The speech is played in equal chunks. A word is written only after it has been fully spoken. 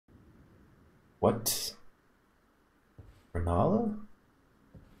What? Renala?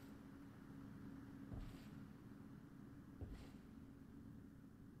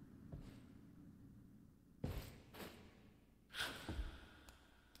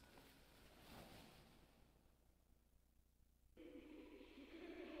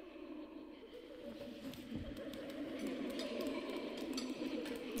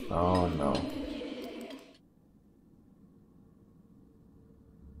 Oh no.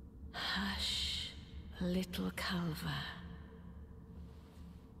 Hush, little Calva.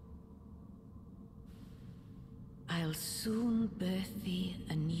 I'll soon birth thee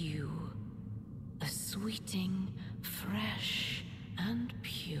anew, a sweeting, fresh and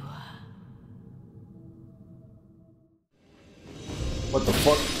pure. What the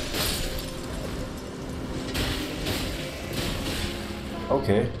fuck?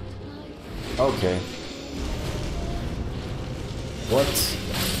 Okay. Okay. What?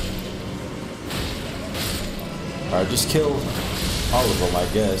 Alright, just kill all of them, I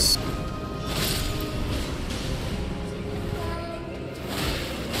guess.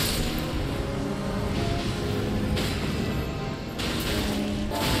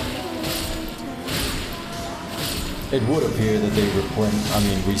 It would appear that they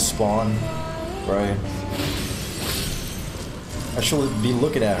respawn, right? I should be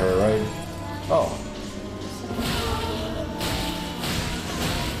looking at her, right? Oh.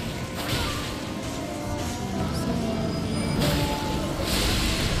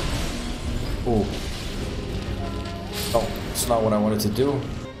 Ooh. Oh, it's not what I wanted to do.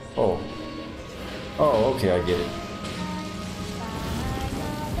 Oh. Oh, okay, I get it.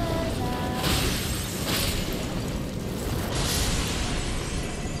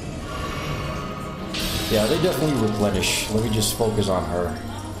 Yeah, they definitely replenish. Let me just focus on her.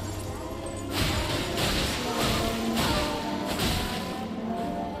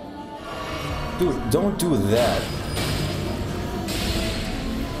 Dude, don't do that.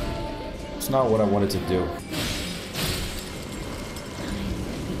 It's not what I wanted to do.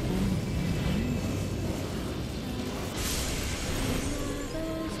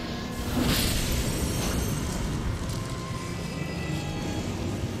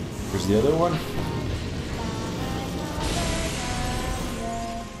 Where's the other one?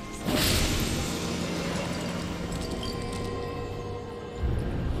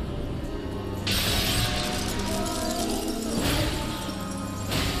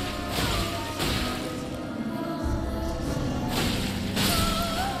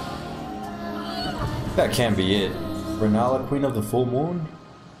 That can't be it. Renala, Queen of the Full Moon?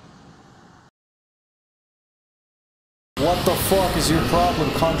 What the fuck is your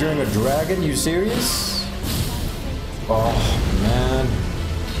problem? Conjuring a dragon? You serious? Oh, man.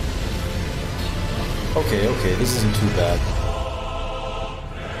 Okay, okay, this isn't too bad.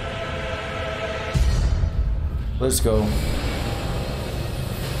 Let's go.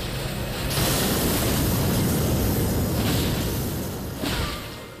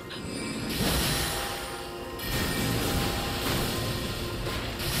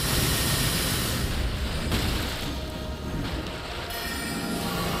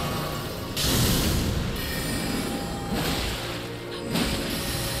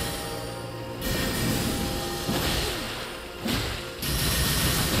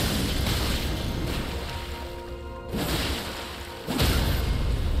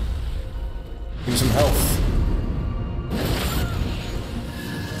 Give me some health.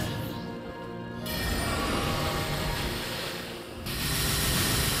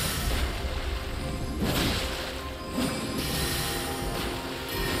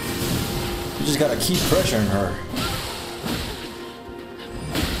 You just gotta keep pressuring her.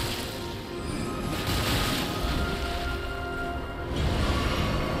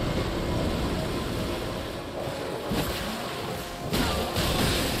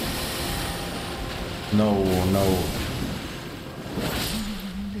 No, no.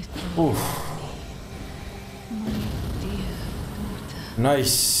 Oof.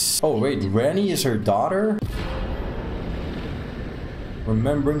 Nice. Oh wait, Ranny is her daughter?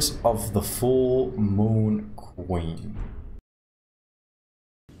 Remembrance of the Full Moon Queen.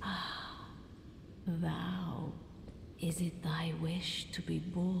 Thou, is it thy wish to be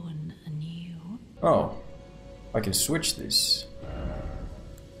born anew? Oh, I can switch this.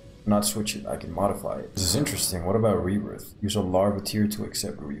 Not switch it, I can modify it. This is interesting. What about rebirth? Use a larva tier to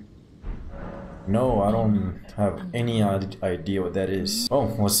accept rebirth. No, I don't have any idea what that is.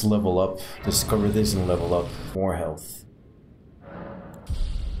 Oh, let's level up. Discover this and level up. More health.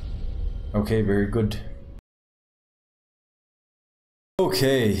 Okay, very good.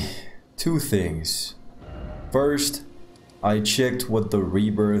 Okay, two things. First, I checked what the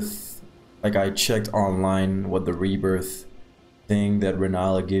rebirth Like, I checked online what the rebirth thing that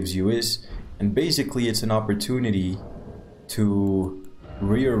Renala gives you is, and basically it's an opportunity to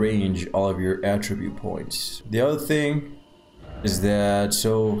rearrange all of your attribute points. The other thing is that,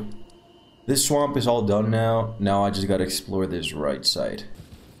 so this swamp is all done now. Now I just gotta explore this right side.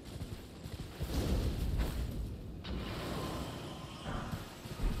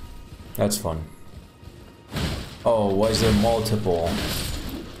 That's fun. Oh, why is there multiple?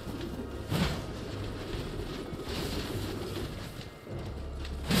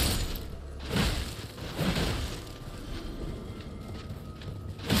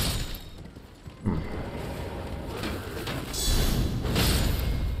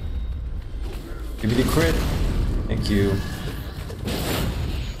 Give me the crit. Thank you.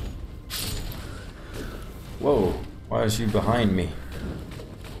 Whoa, why is she behind me?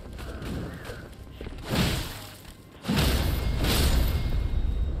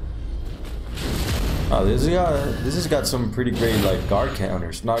 Oh, this has got some pretty great like guard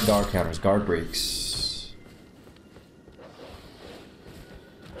counters. Not guard counters, guard breaks.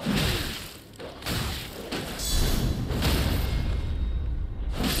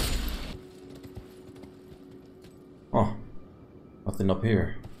 Oh, nothing up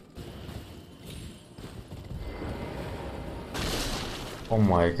here. Oh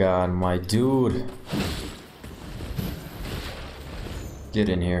my god, my dude. Get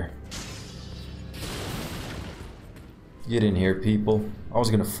in here. Get in here, people. I was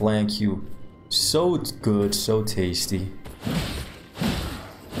gonna flank you. So good, so tasty.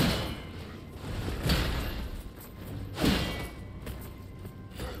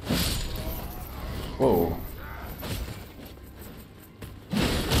 Whoa.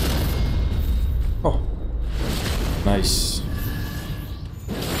 Oh. Nice.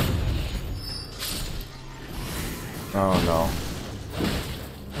 Oh no.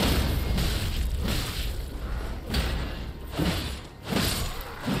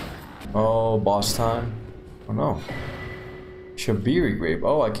 Oh, boss time? Oh no. Shabiri grape.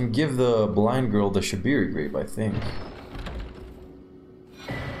 Oh, I can give the blind girl the Shabiri grape, I think.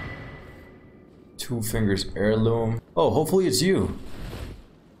 2 fingers heirloom. Oh, hopefully it's you.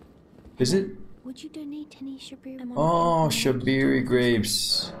 Is it? Would you donate any Shabiri? Oh, Shabiri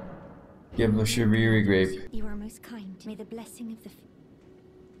grapes. Give the Shabiri grape. You are most kind. May the blessing of the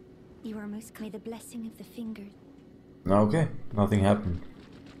May the blessing of the fingers. Okay, nothing happened.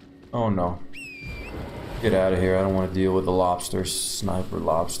 Oh no. Get out of here, I don't want to deal with the lobsters. Sniper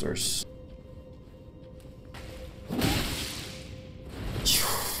lobsters.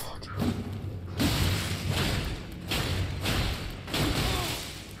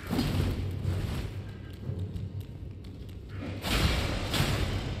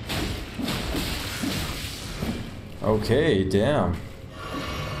 Okay, damn.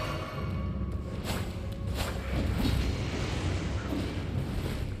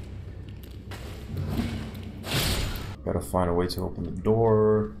 Gotta find a way to open the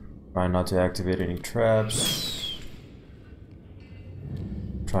door. Try not to activate any traps.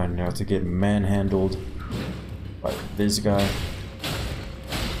 Trying not to get manhandled by this guy.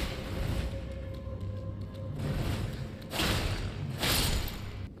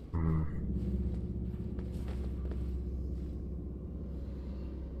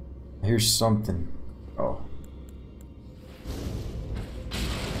 Here's something. Oh.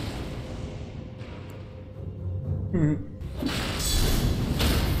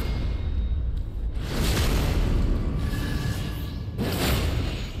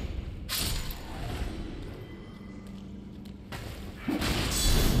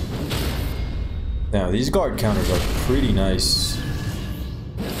 Now, these guard counters are pretty nice.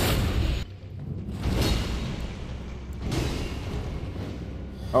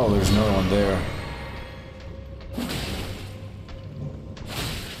 Oh, there's another one there.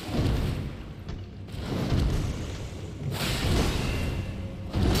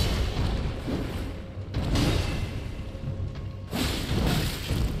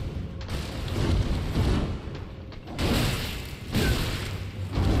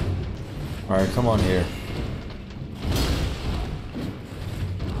 Alright, come on here.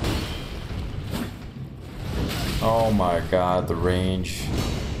 Oh my god, the range.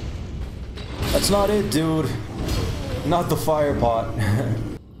 That's not it, dude. Not the fire pot.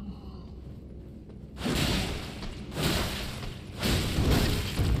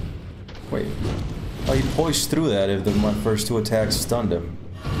 Wait. Oh, he poised through that if my first 2 attacks stunned him.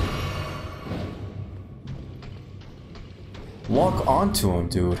 Walk onto him,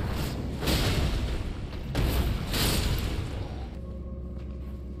 dude.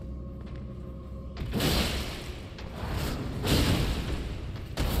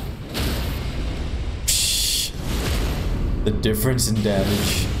 The difference in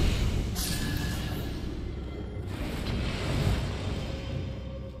damage.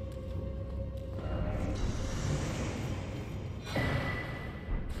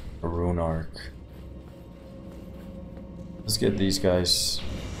 A rune arc. Let's get these guys.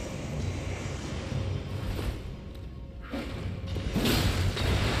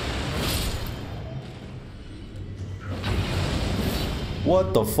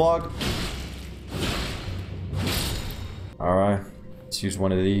 What the fuck? Alright, let's use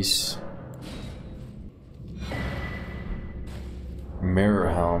one of these. Mirror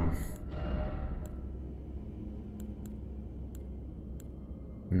helm.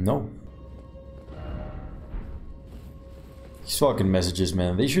 No. These fucking messages,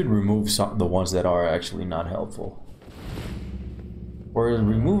 man. They should remove the ones that are actually not helpful. Or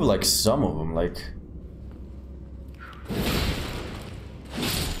remove like some of them, like...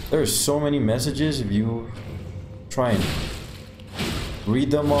 There's so many messages. If you try and read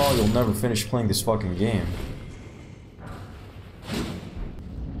them all, you'll never finish playing this fucking game.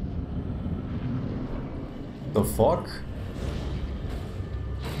 The fuck?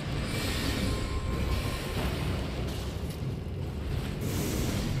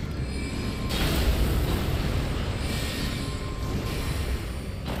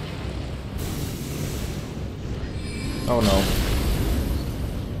 Oh no.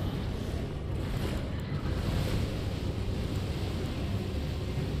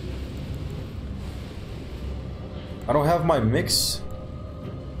 I don't have my mix.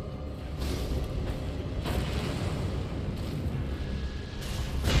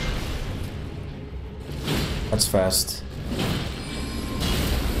 That's fast.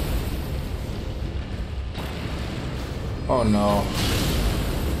 Oh no.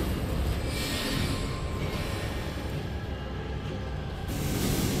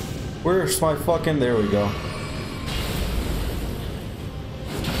 Where's my fucking... There we go.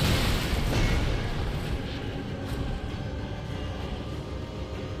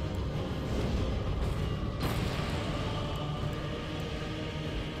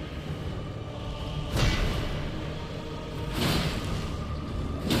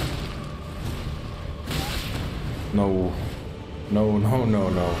 No. No, no, no,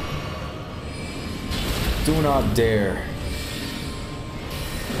 no. Do not dare.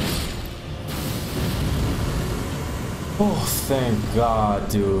 Oh, thank God,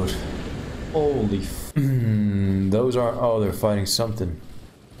 dude. Holy f... Those are... Oh, they're fighting something.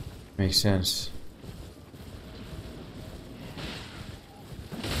 Makes sense.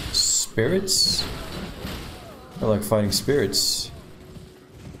 Spirits? They're like fighting spirits.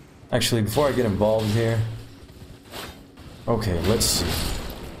 Actually, before I get involved here... Okay, let's see.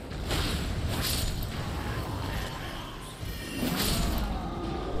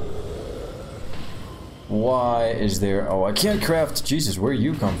 Why is there... Oh, I can't craft... Jesus, where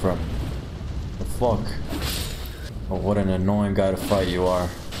you come from? The fuck? Oh, what an annoying guy to fight you are.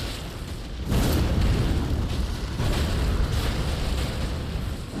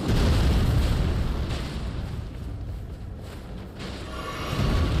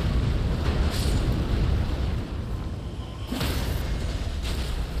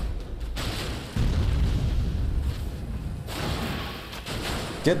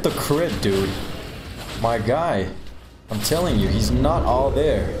 Get the crit, dude. My guy. I'm telling you, he's not all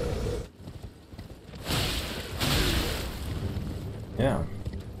there. Yeah.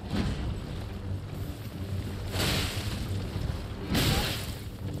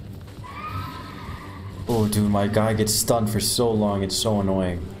 Oh, dude, my guy gets stunned for so long. It's so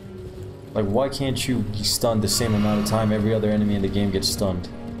annoying. Like, why can't you be stunned the same amount of time every other enemy in the game gets stunned?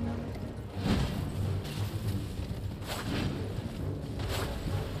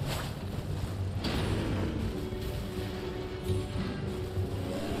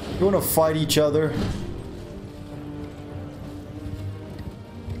 You wanna fight each other?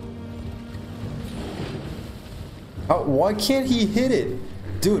 Why can't he hit it?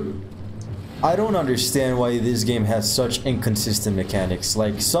 Dude, I don't understand why this game has such inconsistent mechanics.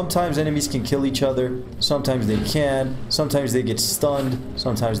 Like, sometimes enemies can kill each other, sometimes they can, sometimes they get stunned,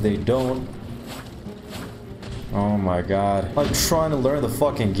 sometimes they don't. Oh my god. I'm trying to learn the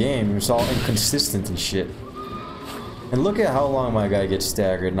fucking game, it's all inconsistent and shit. And look at how long my guy gets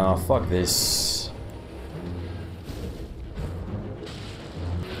staggered. Nah, fuck this.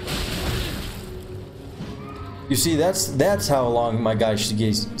 You see, that's how long my guy should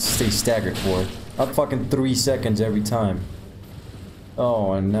stay staggered for. Not fucking 3 seconds every time.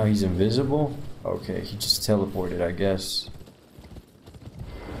 Oh, and now he's invisible? Okay, he just teleported, I guess.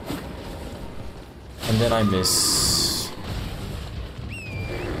 And then I miss.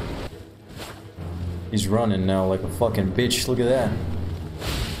 He's running now like a fucking bitch. Look at that.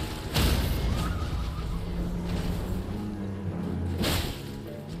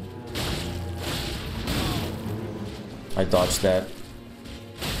 I dodged that.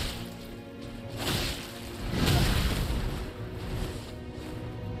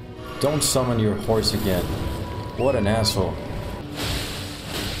 Don't summon your horse again. What an asshole.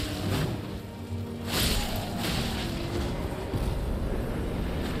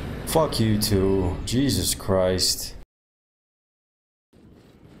 Fuck you too. Jesus Christ.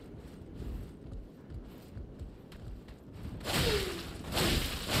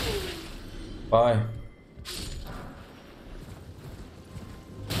 Bye.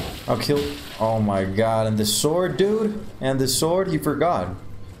 I'll kill. Oh my god. And the sword, dude? And the sword? He forgot.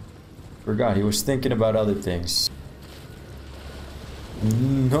 Forgot. He was thinking about other things.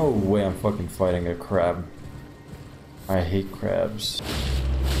 No way I'm fucking fighting a crab. I hate crabs.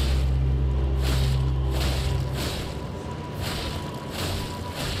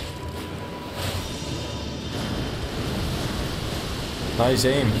 Nice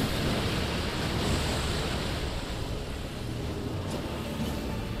aim.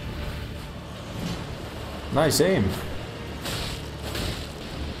 Nice aim.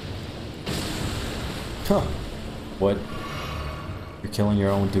 Huh. What? You're killing your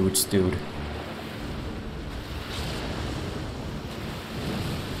own dudes, dude.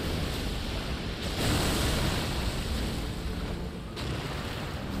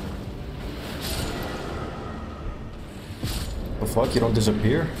 The fuck? You don't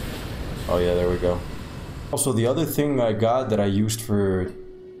disappear? Oh yeah, there we go. Also, the other thing I got that I used for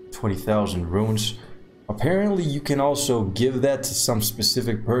 20,000 runes, apparently you can also give that to some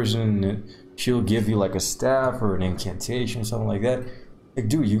specific person and she'll give you like a staff or an incantation, something like that. Like,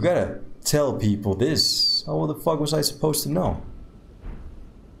 dude, you gotta tell people this. Oh, what the fuck was I supposed to know?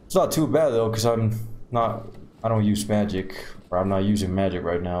 It's not too bad though, because I don't use magic, or I'm not using magic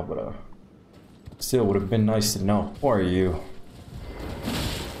right now, but still would have been nice to know. Who are you?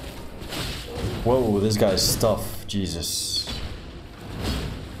 Whoa, this guy's stuff. Jesus.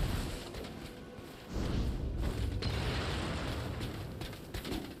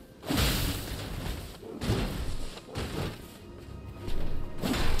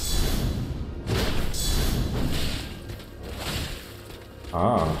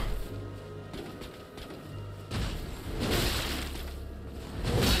 Ah.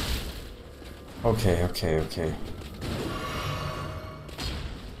 Okay.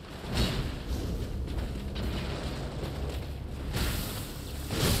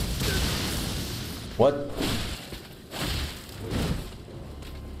 What?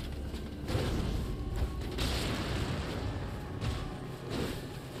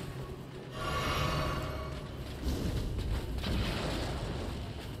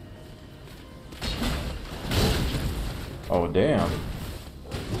 Oh, damn.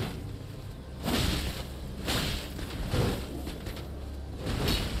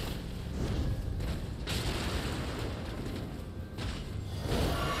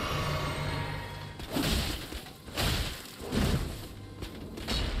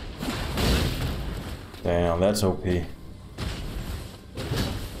 Damn, that's OP.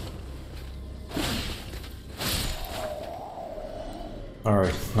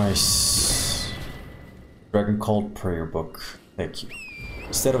 Alright, nice. Dragon Cult Prayer Book. Thank you.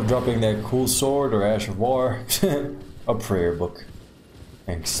 Instead of dropping that cool sword or Ash of War, a prayer book.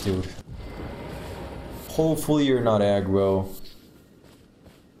 Thanks, dude. Hopefully you're not aggro.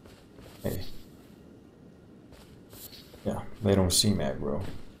 Hey. Yeah, they don't seem aggro.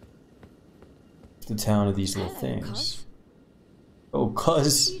 The town of these little things. Cuz. Oh,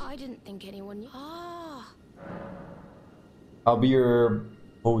 cuz. I didn't think anyone knew. Ah, I'll be your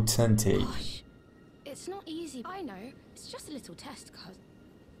potentate. gosh. It's not easy. I know. It's just a little test, cuz.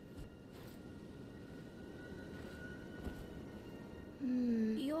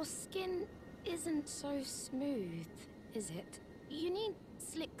 Your skin isn't so smooth, is it? You need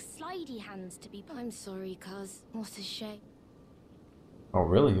slick, slidey hands to be. I'm sorry, cuz. What a shame. Oh,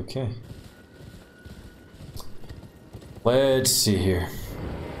 really? Okay. Let's see here.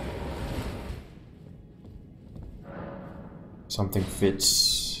 Something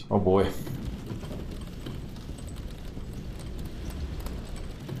fits. Oh boy.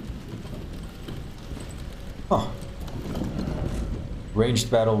 Huh. Ranged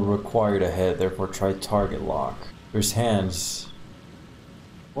battle required ahead, therefore try target lock. There's hands.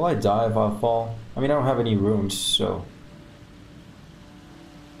 Will I die if I fall? I mean, I don't have any runes, so...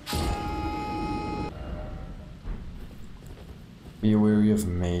 Be wary of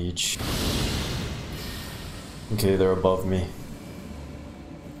mage. Okay, they're above me.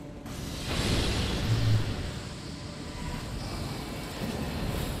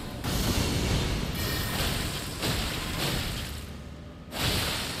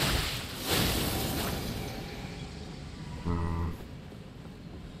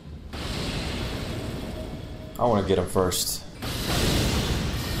 I want to get him first.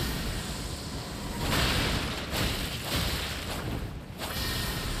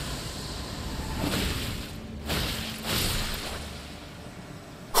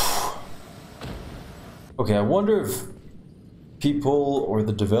 Okay, I wonder if people or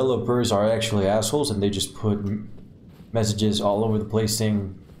the developers are actually assholes and they just put messages all over the place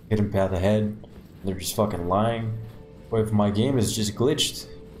saying hidden path ahead. And they're just fucking lying. Or if my game is just glitched.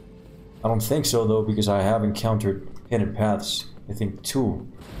 I don't think so though, because I have encountered hidden paths, I think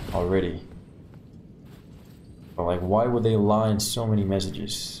 2 already. But like, why would they lie in so many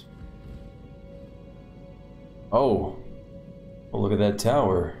messages? Oh, well, look at that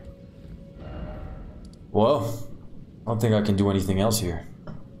tower. Well, I don't think I can do anything else here.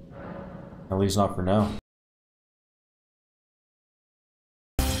 At least not for now.